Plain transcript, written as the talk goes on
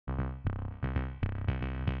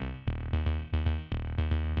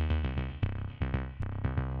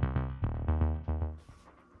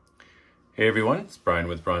Hey everyone, it's Brian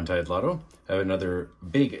with Braun Tide Lotto. I have another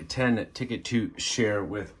Big 10 ticket to share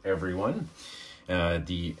with everyone. The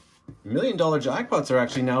 $1 million jackpots are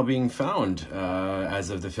actually now being found.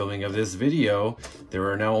 As of the filming of this video, there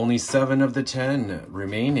are now only 7 of the 10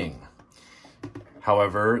 remaining.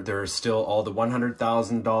 However, there are still all the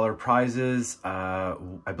 $100,000 prizes.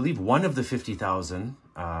 I believe one of the 50,000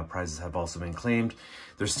 prizes have also been claimed.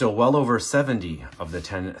 There's still well over 70 of the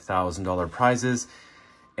 $10,000 prizes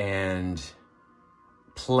and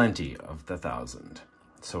plenty of the 1,000.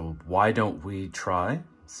 So why don't we try,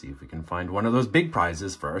 see if we can find one of those big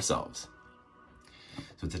prizes for ourselves.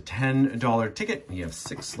 So it's a $10 ticket. We have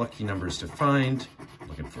 6 lucky numbers to find.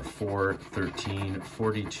 Looking for 4, 13,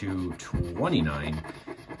 42, 29,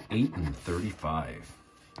 8, and 35.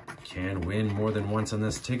 Can win more than once on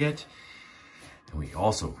this ticket. And we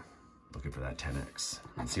also looking for that 10x.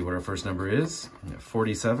 Let's see what our first number is.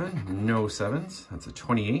 47, no 7s. That's a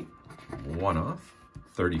 28, 1 off.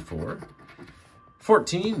 34.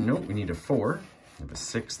 14, nope, we need a 4. We have a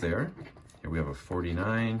 6 there. Here we have a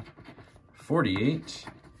 49. 48.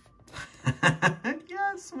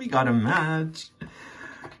 Yes, we got a match.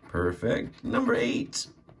 Perfect. Number 8.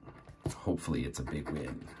 Hopefully it's a big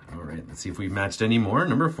win. All right, let's see if we've matched any more.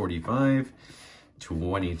 Number 45.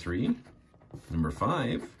 23. Number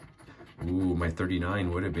 5. Ooh, my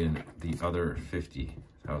 39 would have been the other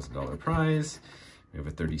 $50,000 prize. We have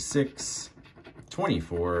a 36,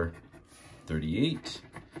 24, 38,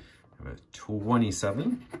 we have a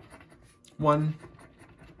 27, 1,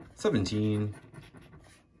 17,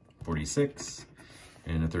 46,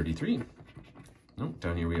 and a 33. Nope,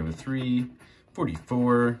 down here we have a 3,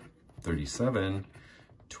 44, 37,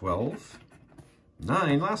 12,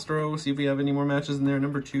 9, last row. See if we have any more matches in there.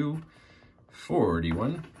 Number 2,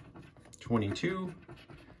 41, 22,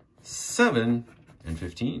 7, and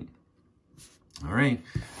 15. All right,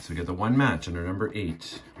 so we get the 1 match under number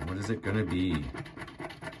 8. What is it gonna be?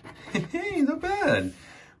 Hey, not bad.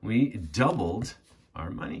 We doubled our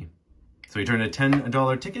money. So we turned a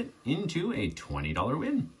 $10 ticket into a $20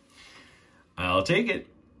 win. I'll take it.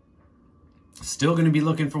 Still gonna be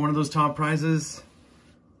looking for one of those top prizes.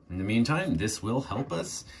 In the meantime, this will help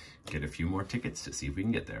us get a few more tickets to see if we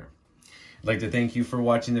can get there. I'd like to thank you for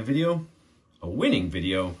watching the video, a winning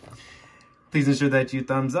video. Please ensure that you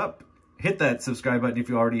thumbs up, hit that subscribe button if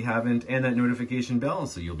you already haven't, and that notification bell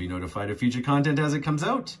so you'll be notified of future content as it comes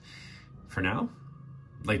out. For now,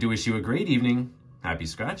 I'd like to wish you a great evening, happy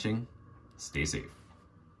scratching, stay safe.